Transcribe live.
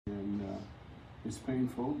It's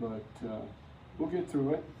painful, but we'll get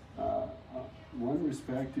through it. One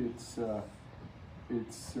respect, it's the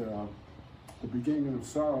beginning of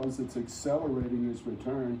sorrows. It's accelerating his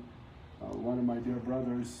return. One of my dear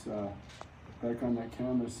brothers back on that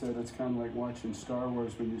camera said it's kind of like watching Star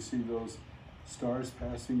Wars when you see those stars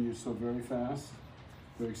passing you so very fast.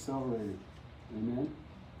 They're accelerating. Amen?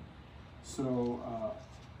 So,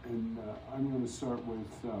 I'm going to start with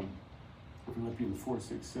Philippians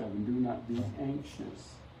 4:6-7. Do not be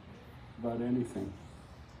anxious about anything,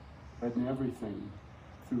 but in everything,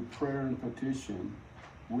 through prayer and petition,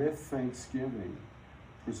 with thanksgiving,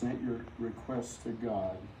 present your requests to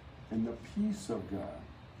God, and the peace of God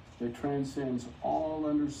that transcends all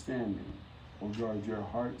understanding will guard your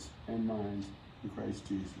hearts and minds in Christ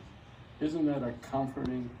Jesus. Isn't that a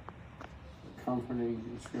comforting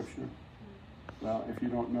scripture? Well, if you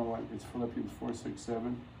don't know it, it's Philippians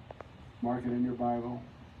 4:6-7. Mark it in your Bible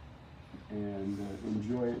and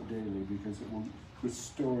enjoy it daily, because it will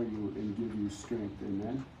restore you and give you strength.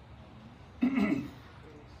 Amen?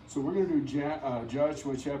 So we're going to do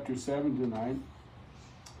Joshua chapter 7 tonight,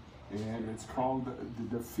 and it's called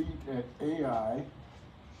The Defeat at Ai,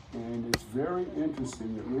 and it's very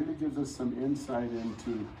interesting. It really gives us some insight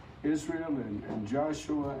into Israel and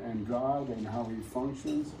Joshua and God and how he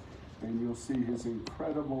functions, and you'll see his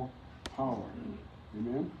incredible power.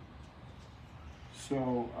 Amen?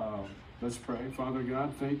 So let's pray. Father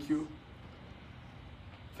God, thank you.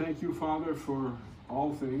 Thank you, Father, for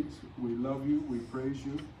all things. We love you. We praise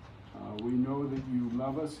you. We know that you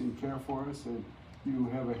love us and care for us, and you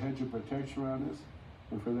have a hedge of protection around us.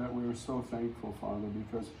 And for that, we are so thankful, Father,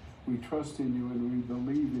 because we trust in you and we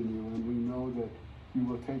believe in you, and we know that you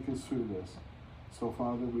will take us through this. So,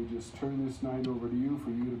 Father, we just turn this night over to you for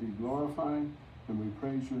you to be glorified, and we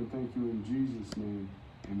praise you and thank you in Jesus' name.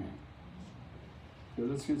 Amen. So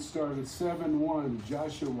let's get started. 7:1,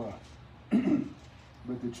 Joshua.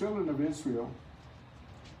 But the children of Israel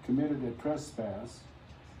committed a trespass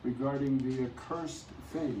regarding the accursed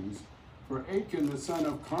things. For Achan, the son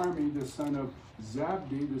of Carmi, the son of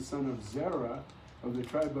Zabdi, the son of Zerah, of the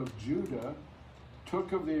tribe of Judah,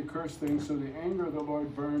 took of the accursed things, so the anger of the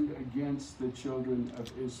Lord burned against the children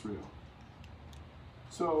of Israel.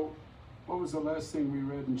 So, what was the last thing we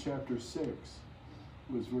read in chapter 6?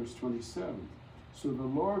 It was verse 27. So the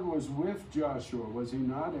Lord was with Joshua, was he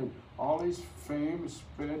not? And all his fame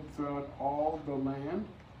spread throughout all the land,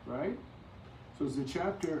 right? So as the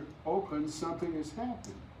chapter opens, something has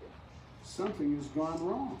happened. Something has gone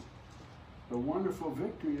wrong. The wonderful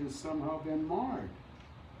victory has somehow been marred,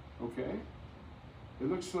 okay? It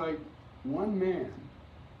looks like one man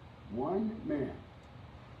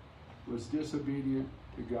was disobedient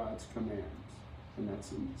to God's commands. And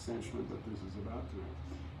that's essentially what this is about tonight.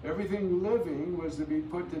 Everything living was to be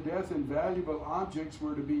put to death, and valuable objects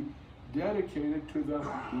were to be dedicated to the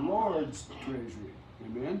Lord's treasury.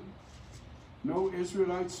 Amen? No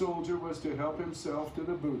Israelite soldier was to help himself to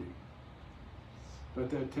the booty. But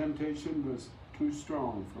that temptation was too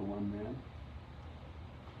strong for one man.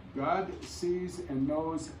 God sees and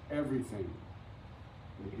knows everything.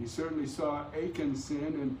 He certainly saw Achan's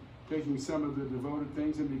sin and taking some of the devoted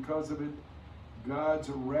things, and because of it, God's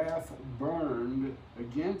wrath burned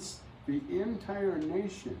against the entire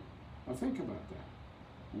nation. Now think about that.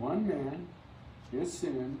 One man, his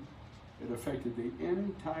sin, it affected the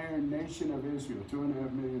entire nation of Israel,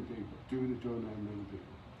 2.5 million people, 2 to 2.5 million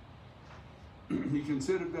people. He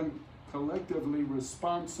considered them collectively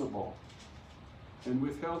responsible and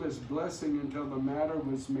withheld his blessing until the matter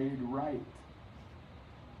was made right.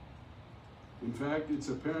 In fact, it's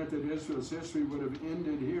apparent that Israel's history would have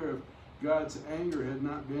ended here if God's anger had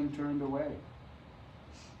not been turned away.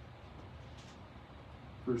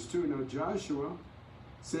 Verse 2, now Joshua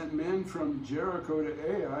sent men from Jericho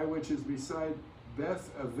to Ai, which is beside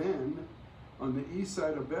Beth Aven, on the east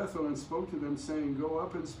side of Bethel, and spoke to them, saying, go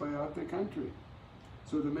up and spy out the country.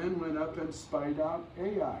 So the men went up and spied out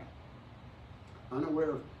Ai.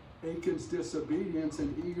 Unaware of Achan's disobedience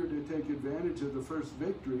and eager to take advantage of the first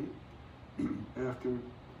victory after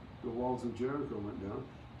the walls of Jericho went down,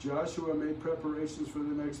 Joshua made preparations for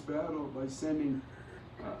the next battle by sending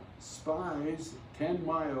spies 10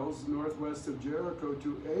 miles northwest of Jericho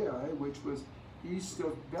to Ai, which was east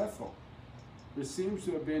of Bethel. This seems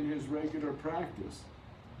to have been his regular practice.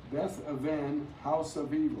 Beth Aven, house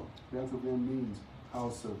of evil. Beth Aven means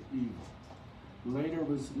house of evil. Later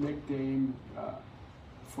was nicknamed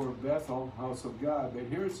for Bethel, house of God. But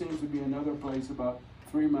here it seems to be another place about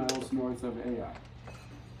 3 miles north of Ai.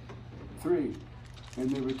 3. And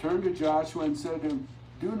they returned to Joshua and said to him,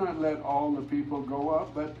 do not let all the people go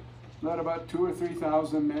up, but let about 2,000 or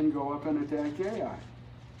 3,000 men go up and attack Ai.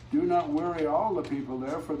 Do not worry all the people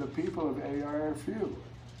there, for the people of Ai are few.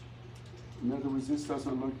 In other words, this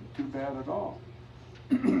doesn't look too bad at all.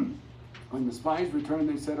 When the spies returned,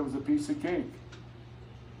 they said it was a piece of cake.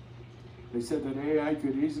 They said that Ai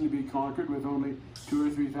could easily be conquered with only 2,000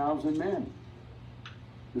 or 3,000 men.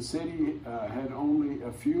 The city had only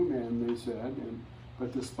a few men, they said,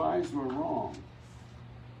 but the spies were wrong.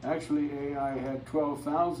 Actually, Ai had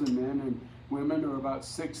 12,000 men, and women, or about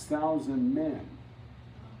 6,000 men.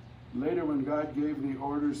 Later, when God gave the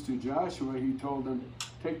orders to Joshua, he told them,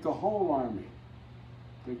 take the whole army.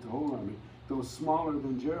 Take the whole army, though smaller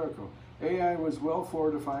than Jericho. Ai was well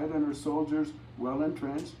fortified and her soldiers well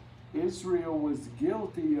entrenched. Israel was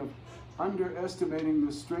guilty of underestimating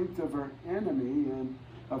the strength of her enemy and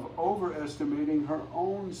of overestimating her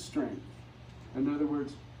own strength. In other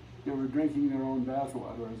words, they were drinking their own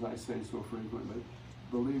bathwater, as I say so frequently,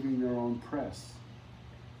 believing their own press.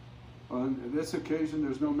 On this occasion,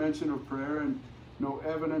 there's no mention of prayer and no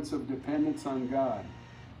evidence of dependence on God.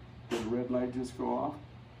 Did the red light just go off?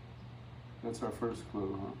 That's our first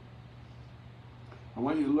clue, huh? I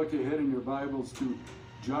want you to look ahead in your Bibles to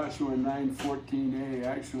Joshua 9:14a.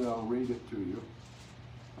 Actually, I'll read it to you.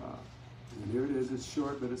 And here it is. It's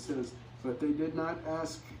short, but it says, but they did not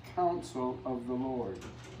ask counsel of the Lord.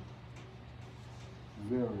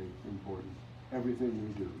 Very important. Everything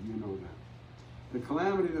we do, you know that. The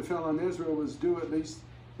calamity that fell on Israel was due at least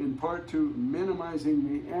in part to minimizing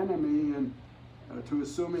the enemy and to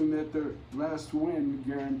assuming that their last win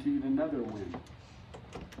guaranteed another win.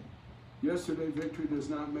 Yesterday, victory does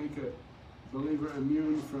not make a believer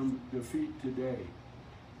immune from defeat today.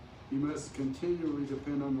 He must continually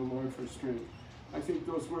depend on the Lord for strength. I think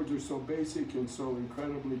those words are so basic and so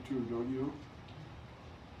incredibly true, don't you?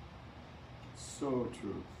 So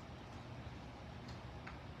true.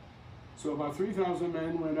 So about 3,000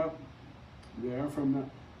 men went up there from the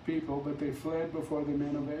people, but they fled before the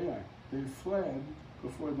men of Ai. They fled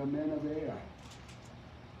before the men of Ai.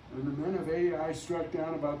 And the men of Ai struck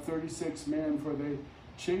down about 36 men, for they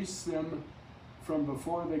chased them from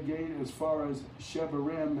before the gate as far as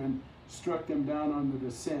Shebarim and struck them down on the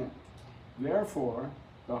descent. Therefore,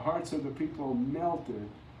 the hearts of the people melted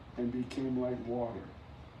and became like water.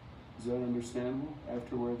 Is that understandable?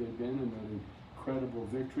 After where they've been in that incredible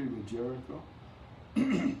victory with Jericho?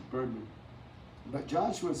 Pardon me. But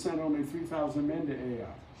Joshua sent only 3,000 men to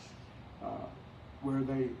Ai, where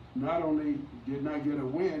they not only did not get a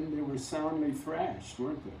win, they were soundly thrashed,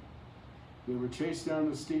 weren't they? They were chased down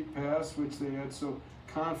the steep pass, which they had so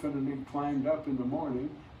confidently climbed up in the morning,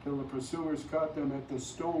 till the pursuers caught them at the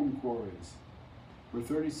stone quarries, where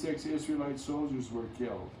 36 Israelite soldiers were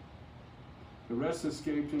killed. The rest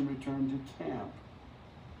escaped and returned to camp.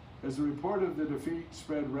 As the report of the defeat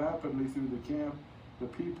spread rapidly through the camp, the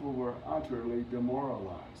people were utterly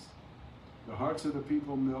demoralized. The hearts of the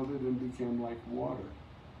people melted and became like water.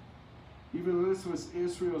 Even though this was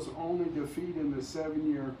Israel's only defeat in the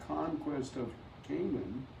 7-year conquest of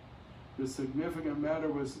Canaan, the significant matter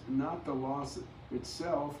was not the loss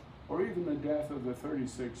itself or even the death of the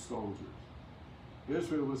 36 soldiers.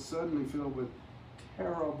 Israel was suddenly filled with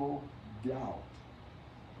terrible doubt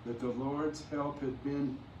that the Lord's help had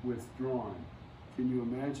been withdrawn. Can you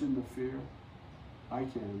imagine the fear? I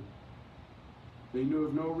can. They knew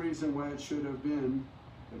of no reason why it should have been,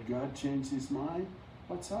 but God changed his mind.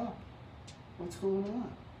 What's up? What's going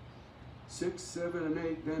on? 6, 7, and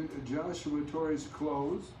 8, then Joshua tore his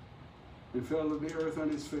clothes and fell to the earth on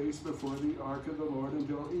his face before the ark of the Lord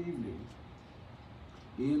until evening.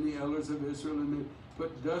 He and the elders of Israel, and they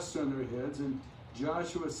put dust on their heads, and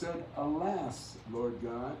Joshua said, Alas, Lord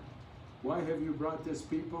God, why have you brought this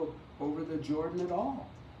people over the Jordan at all?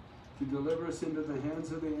 To deliver us into the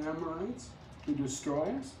hands of the Amorites? To destroy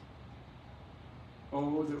us?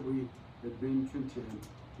 Oh, that we had been content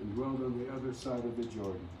and dwelled on the other side of the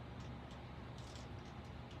Jordan.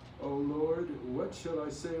 O Lord, what shall I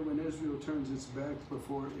say when Israel turns its back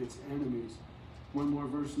before its enemies? One more,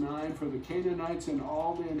 verse 9, for the Canaanites and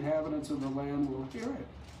all the inhabitants of the land will hear it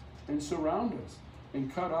and surround us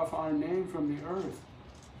and cut off our name from the earth.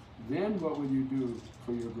 Then what will you do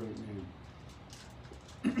for your great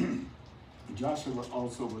name? Joshua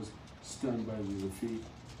also was stunned by the defeat.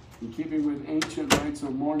 In keeping with ancient rites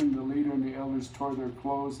of mourning, the leader and the elders tore their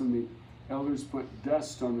clothes, and the elders put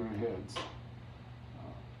dust on their heads.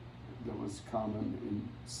 That was common in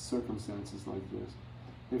circumstances like this.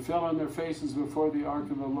 They fell on their faces before the ark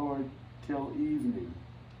of the Lord till evening.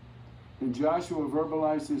 Then Joshua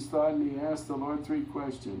verbalized his thought, and he asked the Lord 3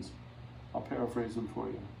 questions. I'll paraphrase them for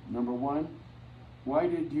you. Number 1, why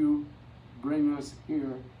did you bring us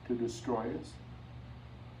here to destroy us?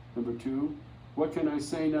 Number 2, what can I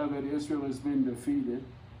say now that Israel has been defeated?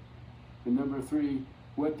 And number 3,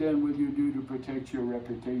 what then will you do to protect your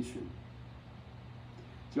reputation?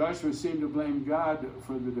 Joshua seemed to blame God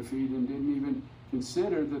for the defeat and didn't even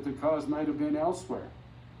consider that the cause might have been elsewhere,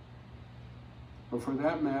 or for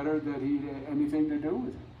that matter, that he had anything to do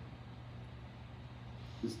with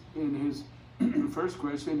it. In his first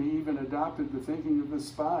question, he even adopted the thinking of the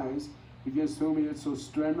spies against whom he had so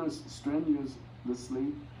strenuously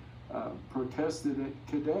protested at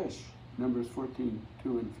Kadesh, Numbers 14,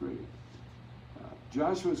 2 and 3.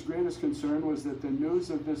 Joshua's greatest concern was that the news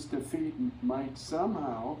of this defeat might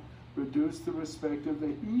somehow reduce the respect of the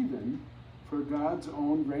heathen for God's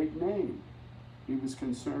own great name. He was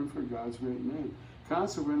concerned for God's great name.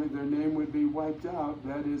 Consequently, their name would be wiped out.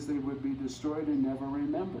 That is, they would be destroyed and never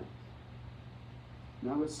remembered.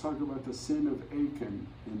 Now let's talk about the sin of Achan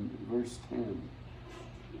in verse 10.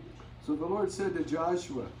 So the Lord said to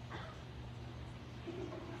Joshua,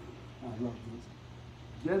 I love this,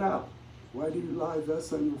 "Get up. Why do you lie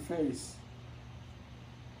thus on your face?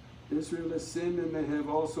 Israel has sinned, and they have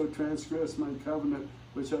also transgressed my covenant,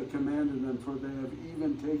 which I commanded them, for they have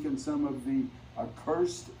even taken some of the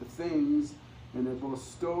accursed things, and have both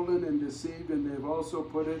stolen and deceived, and they have also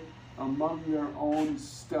put it among their own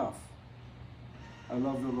stuff." I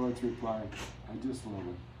love the Lord's reply. I just love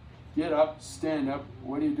it. Get up, stand up.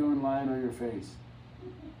 What are you doing lying on your face?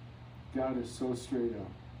 God is so straight up.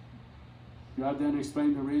 God then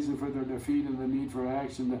explained the reason for their defeat and the need for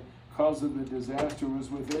action. The cause of the disaster was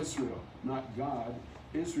with Israel, not God.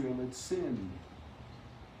 Israel had sinned.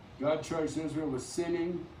 God charged Israel with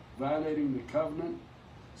sinning, violating the covenant.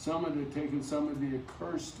 Someone had taken some of the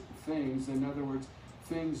accursed things, in other words,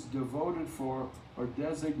 things devoted for or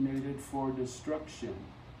designated for destruction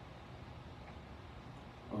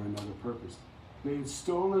or another purpose. They had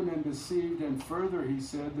stolen and deceived, and further he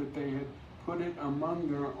said that they had put it among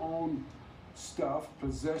their own stuff,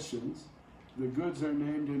 possessions. The goods are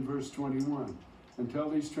named in verse 21. Until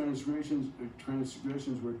these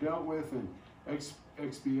transgressions were dealt with and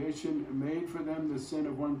expiation made for them, the sin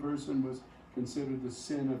of one person was considered the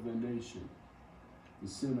sin of the nation. The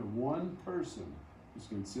sin of one person is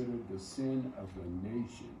considered the sin of the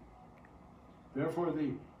nation. Therefore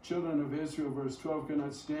the children of Israel, verse 12,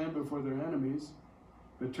 cannot stand before their enemies,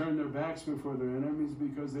 but turn their backs before their enemies,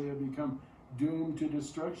 because they have become doomed to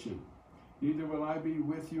destruction. Neither will I be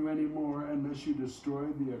with you anymore unless you destroy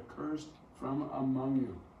the accursed from among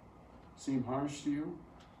you. Seem harsh to you?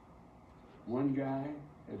 One guy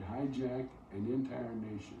had hijacked an entire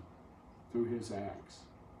nation through his acts.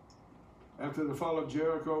 After the fall of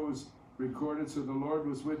Jericho was recorded, so the Lord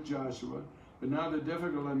was with Joshua, but now the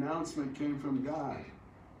difficult announcement came from God.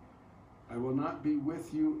 I will not be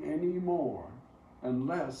with you anymore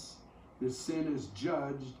unless the sin is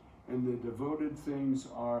judged and the devoted things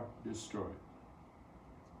are destroyed.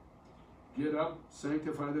 Get up,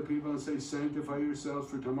 sanctify the people, and say, sanctify yourselves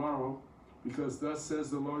for tomorrow, because thus says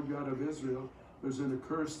the Lord God of Israel, there's an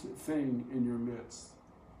accursed thing in your midst.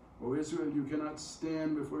 O Israel, you cannot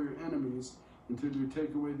stand before your enemies until you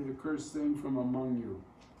take away the accursed thing from among you.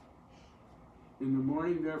 In the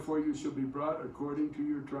morning, therefore, you shall be brought according to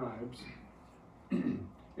your tribes. And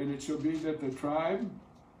it shall be that the tribe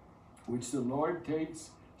which the Lord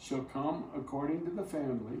takes shall come according to the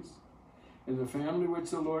families, and the family which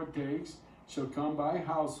the Lord takes shall come by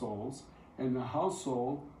households, and the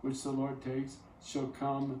household which the Lord takes shall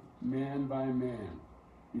come man by man.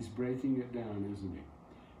 He's breaking it down, isn't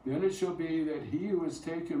he? Then it shall be that he who is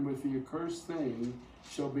taken with the accursed thing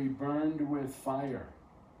shall be burned with fire.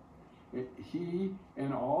 He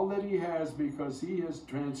and all that he has, because he has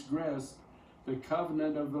transgressed the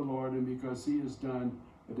covenant of the Lord, and because he has done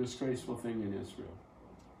a disgraceful thing in Israel.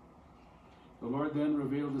 The Lord then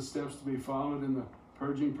revealed the steps to be followed in the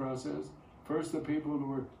purging process. First, the people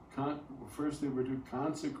were to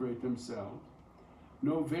consecrate themselves.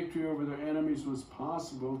 No victory over their enemies was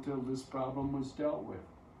possible till this problem was dealt with.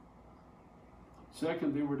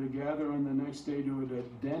 Second, they were to gather on the next day to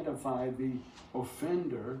identify the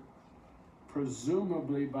offender,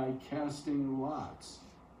 presumably by casting lots,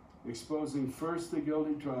 exposing first the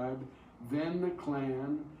guilty tribe, then the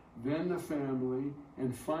clan, then the family,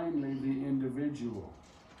 and finally the individual.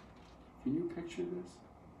 Can you picture this?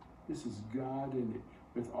 This is God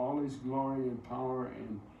with all his glory and power,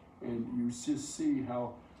 and you just see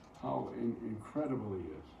how incredible he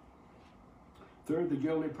is. Third, the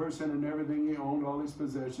guilty person and everything he owned, all his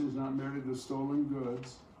possessions, not merely the stolen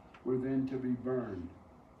goods, were then to be burned.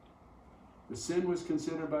 The sin was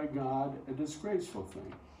considered by God a disgraceful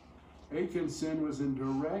thing. Achan's sin was in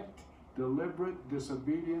direct deliberate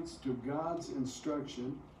disobedience to God's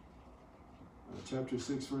instruction. Chapter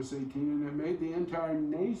 6, verse 18, and it made the entire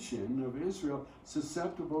nation of Israel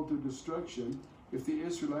susceptible to destruction if the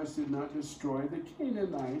Israelites did not destroy the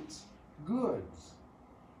Canaanites' goods.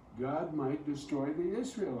 God might destroy the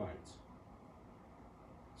Israelites.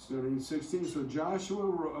 Starting in 16, so Joshua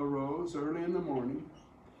arose early in the morning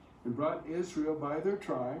and brought Israel by their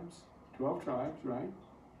tribes, 12 tribes, right?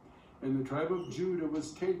 And the tribe of Judah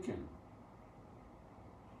was taken.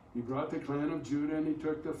 He brought the clan of Judah, and he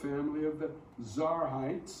took the family of the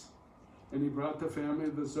Zarhites, and he brought the family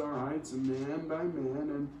of the Zarhites man by man,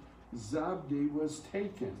 and Zabdi was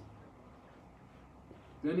taken.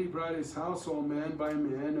 Then he brought his household man by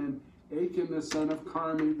man, and Achan the son of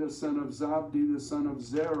Carmi, the son of Zabdi, the son of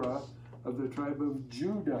Zerah, of the tribe of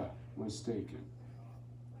Judah, was taken.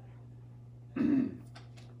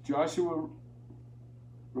 Joshua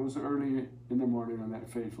rose early in the morning on that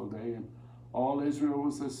fateful day, and all Israel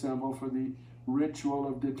was assembled for the ritual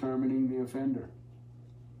of determining the offender.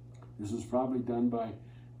 This was probably done by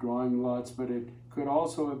drawing lots, but it could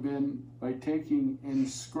also have been by taking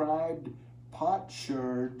inscribed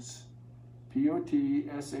potsherds, P-O-T-S-H-E-R-D-S,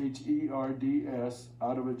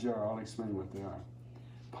 out of a jar. I'll explain what they are.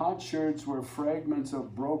 Potsherds were fragments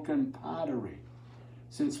of broken pottery.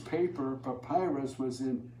 Since paper, papyrus, was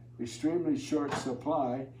in extremely short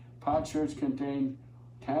supply, potsherds contained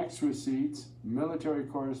tax receipts, military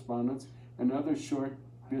correspondence, and other short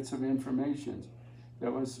bits of information.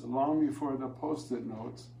 That was long before the post-it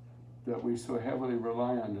notes that we so heavily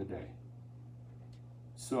rely on today.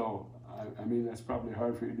 So, I mean, that's probably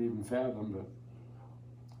hard for you to even fathom,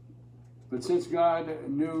 but since God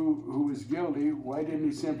knew who was guilty, why didn't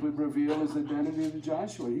he simply reveal his identity to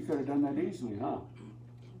Joshua? He could have done that easily, huh?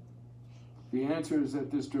 The answer is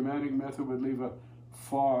that this dramatic method would leave a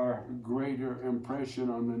far greater impression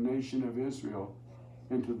on the nation of Israel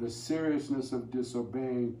into the seriousness of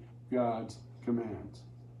disobeying God's commands.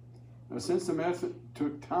 Now, since the method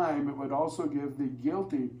took time, it would also give the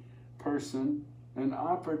guilty person an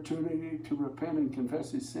opportunity to repent and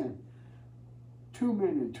confess his sin. 2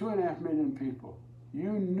 million, 2.5 million people.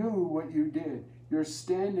 You knew what you did. You're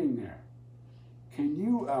standing there. Can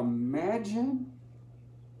you imagine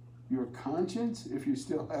your conscience if you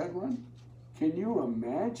still had one? Can you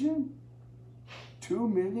imagine 2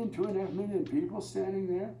 million, 2.5 million people standing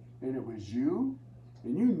there, and it was you?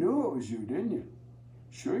 And you knew it was you, didn't you?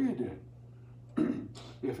 Sure you did.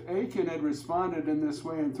 If Achan had responded in this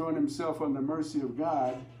way and thrown himself on the mercy of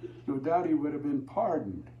God, no doubt he would have been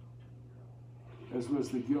pardoned, as was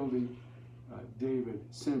the guilty David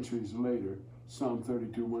centuries later, Psalm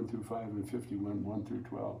 32, 1 through 5, and 51, 1 through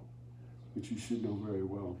 12, which you should know very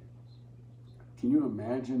well. Can you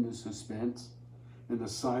imagine the suspense and the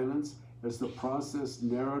silence as the process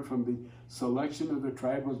narrowed from the selection of the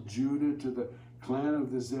tribe of Judah to the clan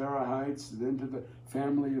of the Zerahites, then to the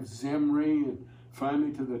family of Zimri, and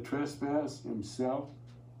finally to the trespasser himself,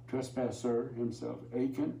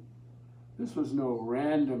 Achan? This was no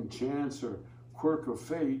random chance or quirk of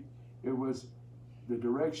fate. It was the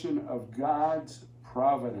direction of God's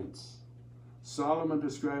providence. Solomon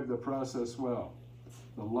described the process well.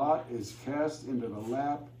 The lot is cast into the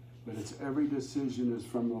lap, but its every decision is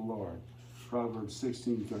from the Lord. Proverbs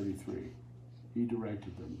 16:33. He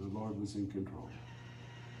directed them. The Lord was in control.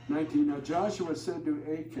 19. Now Joshua said to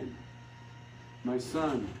Achan, my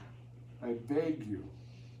son, I beg you,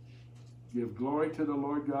 give glory to the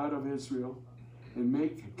Lord God of Israel, and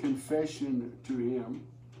make confession to him,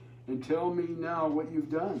 and tell me now what you've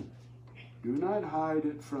done. Do not hide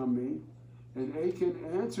it from me. And Achan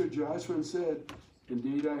answered Joshua and said,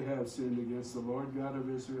 indeed, I have sinned against the Lord God of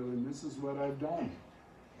Israel, and this is what I've done.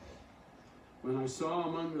 When I saw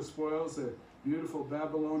among the spoils a beautiful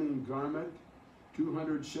Babylonian garment,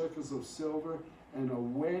 200 shekels of silver, and a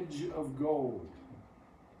wedge of gold,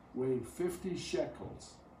 weighing 50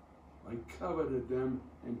 shekels, I coveted them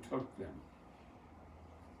and took them.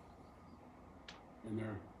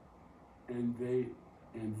 And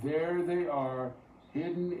there they are,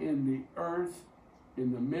 hidden in the earth,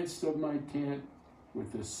 in the midst of my tent,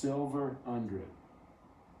 with the silver under it.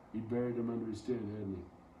 He buried them under his tent, hadn't he?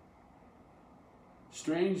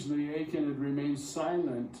 Strangely, Achan had remained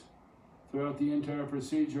silent throughout the entire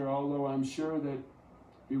procedure, although I'm sure that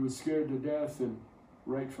he was scared to death, and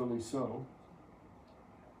rightfully so.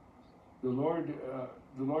 The Lord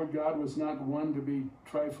God was not one to be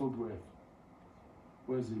trifled with,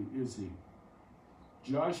 was he? Is he?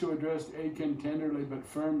 Joshua addressed Achan tenderly but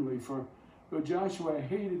firmly, for though Joshua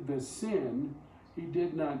hated the sin, he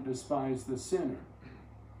did not despise the sinner.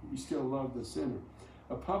 He still loved the sinner.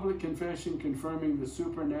 A public confession confirming the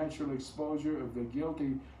supernatural exposure of the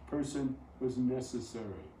guilty person was necessary.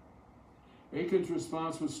 Achan's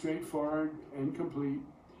response was straightforward and complete.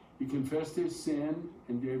 He confessed his sin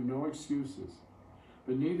and gave no excuses.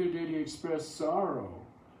 But neither did he express sorrow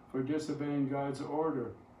for disobeying God's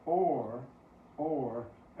order or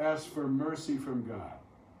ask for mercy from God.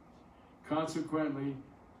 Consequently,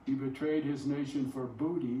 he betrayed his nation for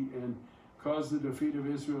booty and caused the defeat of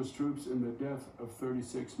Israel's troops and the death of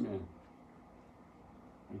 36 men.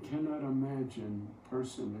 I cannot imagine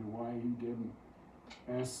personally why he didn't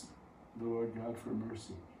ask the Lord God for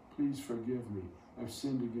mercy. Please forgive me. I've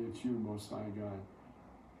sinned against you, Most High God.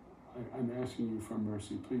 I'm asking you for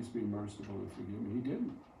mercy. Please be merciful and forgive me. He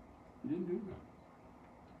didn't. He didn't do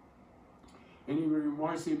that. Any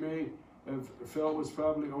remorse he may have felt was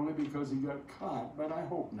probably only because he got caught, but I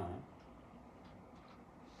hope not.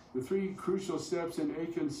 The three crucial steps in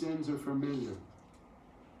Achan's sins are familiar.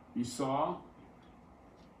 He saw,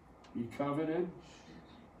 he coveted,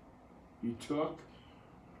 he took.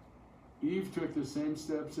 Eve took the same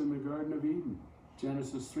steps in the Garden of Eden,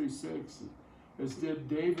 Genesis 3:6, as did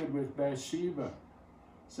David with Bathsheba,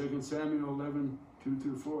 2 Samuel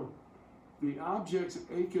 11:2-4. The objects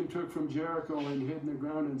Achan took from Jericho and hid in the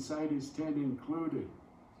ground inside his tent included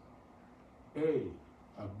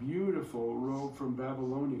a beautiful robe from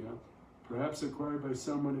Babylonia, perhaps acquired by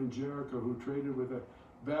someone in Jericho who traded with a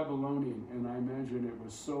Babylonian, and I imagine it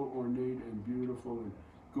was so ornate and beautiful and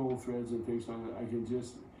gold threads and things like that. I can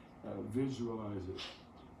just visualize it.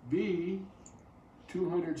 B,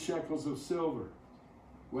 200 shekels of silver,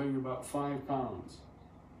 weighing about 5 pounds.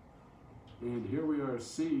 And here we are,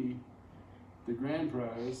 C, the grand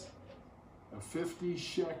prize, a 50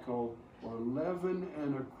 shekel or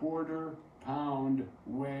 11¼ pound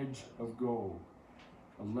wedge of gold.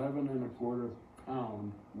 11¼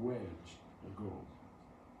 pound wedge of gold.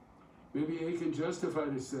 Maybe Achan justified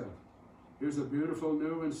himself. Here's a beautiful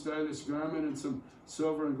new and stylish garment and some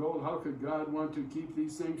silver and gold. How could God want to keep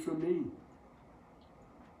these things from me?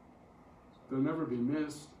 They'll never be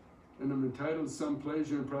missed, and I'm entitled to some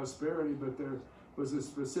pleasure and prosperity, but there was a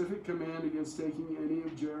specific command against taking any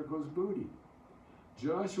of Jericho's booty.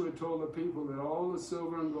 Joshua told the people that all the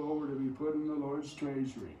silver and gold were to be put in the Lord's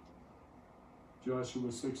treasury.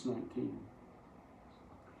 Joshua 6:19.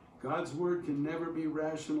 God's word can never be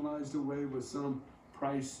rationalized away with some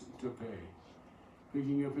price to pay.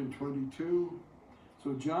 Picking up in 22,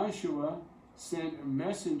 so Joshua sent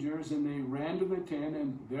messengers and they ran to the tent,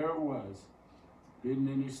 and there it was, hidden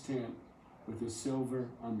in his tent with the silver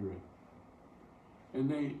under it. And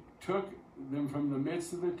they took them from the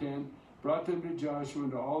midst of the tent, brought them to Joshua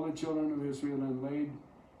and to all the children of Israel, and laid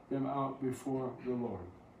them out before the Lord.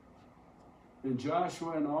 Then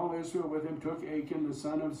Joshua and all Israel with him took Achan the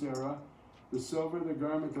son of Zerah, the silver, the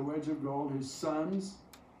garment, the wedge of gold, his sons,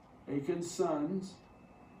 Achan's sons,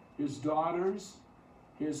 his daughters,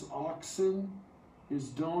 his oxen, his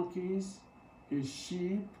donkeys, his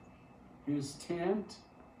sheep, his tent,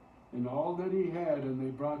 and all that he had, and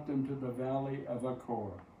they brought them to the valley of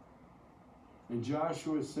Achor. And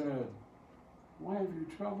Joshua said, "Why have you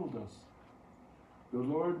troubled us? The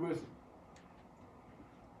Lord with..."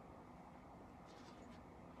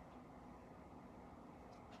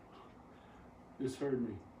 This heard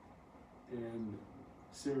me, and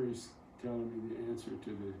Siri's telling me the answer to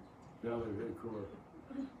the valley of Achor.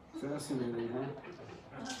 Fascinating,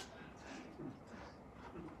 huh?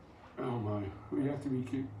 Oh my, we have to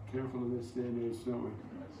be careful in this day and age, don't we?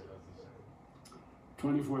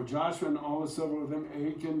 24, Joshua and all the silver with him,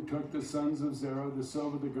 Achan took the sons of Zerah, the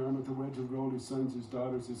silver, the garment, the wedge of gold, his sons, his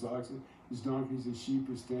daughters, his oxen, his donkeys, his sheep,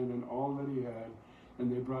 his tent, and all that he had,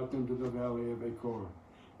 and they brought them to the valley of Achor.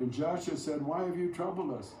 And Joshua said, "Why have you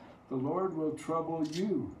troubled us? The Lord will trouble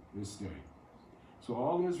you this day." So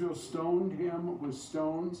all Israel stoned him with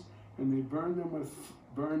stones, and they burned them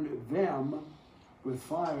with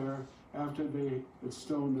fire after they had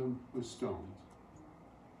stoned them with stones.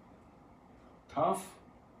 Tough?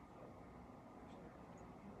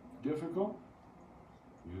 Difficult?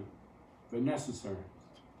 Yeah. But necessary.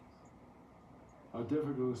 How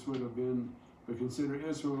difficult this would have been, but consider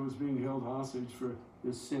Israel was being held hostage for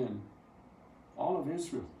this sin. All of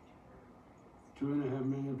Israel. 2.5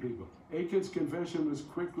 million people. Achan's confession was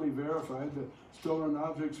quickly verified. The stolen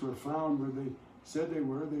objects were found where they said they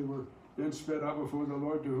were. They were then spread out before the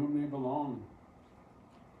Lord to whom they belonged.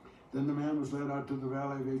 Then the man was led out to the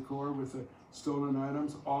valley of Achor with the stolen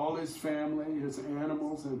items, all his family, his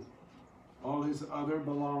animals, and all his other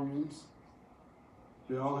belongings.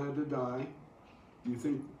 They all had to die. Do you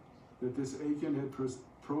think that this Achan had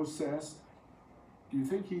processed? Do you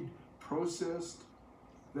think he'd processed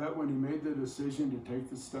that when he made the decision to take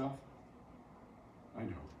the stuff? I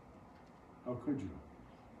don't. How could you?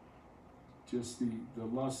 Just the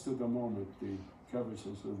lust of the moment, the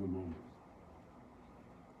covetousness of the moment.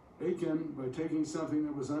 Achan, by taking something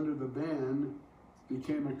that was under the ban,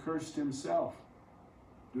 became accursed himself.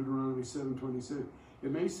 Deuteronomy 7:26.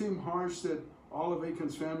 It may seem harsh that all of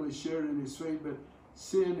Achan's family shared in his fate, but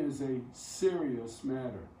sin is a serious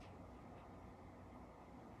matter.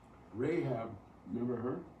 Rahab, remember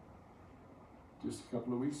her? Just a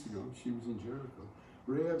couple of weeks ago, she was in Jericho.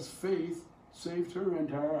 Rahab's faith saved her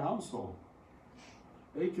entire household.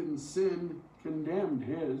 Achan's sin condemned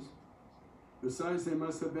his. Besides, they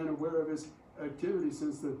must have been aware of his activity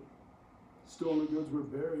since the stolen goods were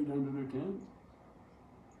buried under their tent.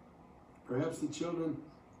 Perhaps the children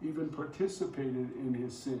even participated in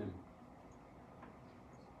his sin.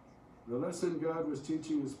 The lesson God was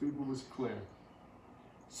teaching his people was clear.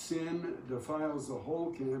 Sin defiles the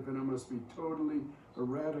whole camp, and it must be totally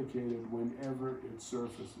eradicated whenever it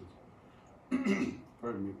surfaces.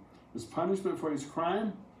 Pardon me. As punishment for his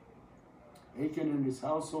crime, Achan and his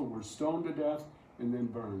household were stoned to death and then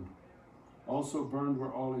burned. Also burned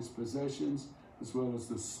were all his possessions, as well as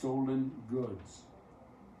the stolen goods.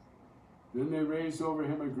 Then they raised over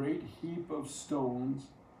him a great heap of stones,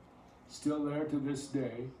 still there to this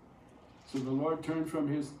day. So the Lord turned from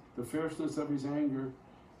the fierceness of his anger.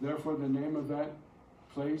 Therefore the name of that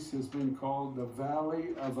place has been called the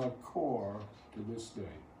Valley of Achor to this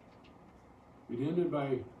day. It ended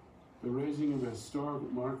by the raising of a historic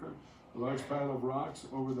marker, a large pile of rocks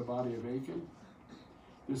over the body of Achan.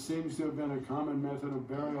 This seems to have been a common method of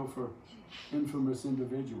burial for infamous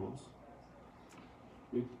individuals.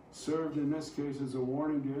 It served in this case as a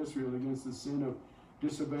warning to Israel against the sin of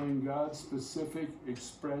disobeying God's specific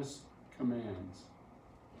express commands.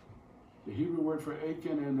 The Hebrew word for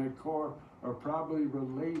Achan and Achor are probably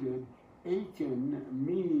related. Achan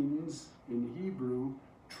means, in Hebrew,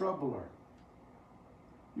 troubler.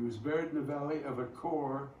 He was buried in the valley of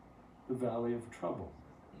Achor, the valley of trouble.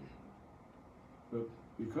 But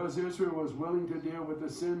because Israel was willing to deal with the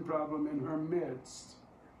sin problem in her midst,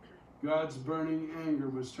 God's burning anger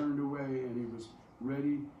was turned away, and he was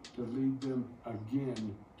ready to lead them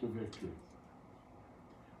again to victory.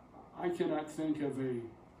 I cannot think of a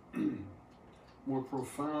more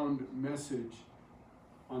profound message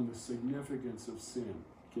on the significance of sin.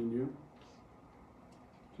 Can you?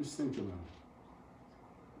 Just think about it.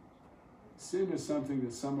 Sin is something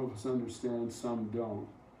that some of us understand, some don't.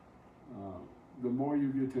 The more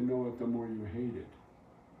you get to know it, the more you hate it.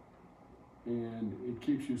 And it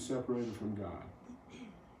keeps you separated from God.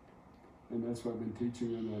 And that's what I've been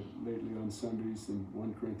teaching on that lately on Sundays in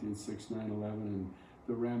 1 Corinthians 6, 9, 11, and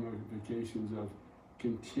the ramifications of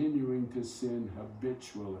continuing to sin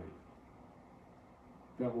habitually.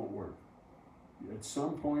 That won't work. At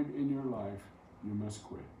some point in your life, you must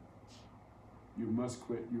quit. You must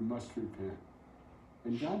quit. You must repent.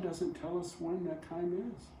 And God doesn't tell us when that time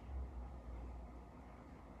is.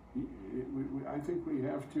 I think we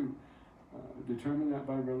have to determine that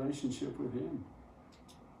by relationship with Him.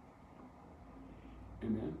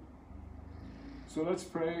 Amen. So let's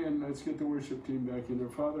pray and let's get the worship team back in there.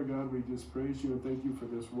 Father God, we just praise you and thank you for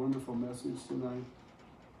this wonderful message tonight.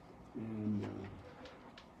 And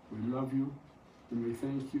we love you and we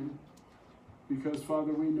thank you because,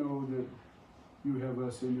 Father, we know that you have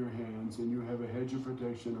us in your hands and you have a hedge of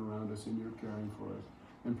protection around us and you're caring for us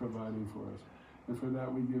and providing for us. And for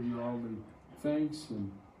that we give you all the thanks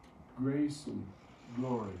and grace and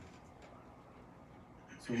glory.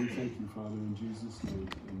 So we thank you, Father, in Jesus' name.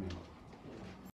 Amen.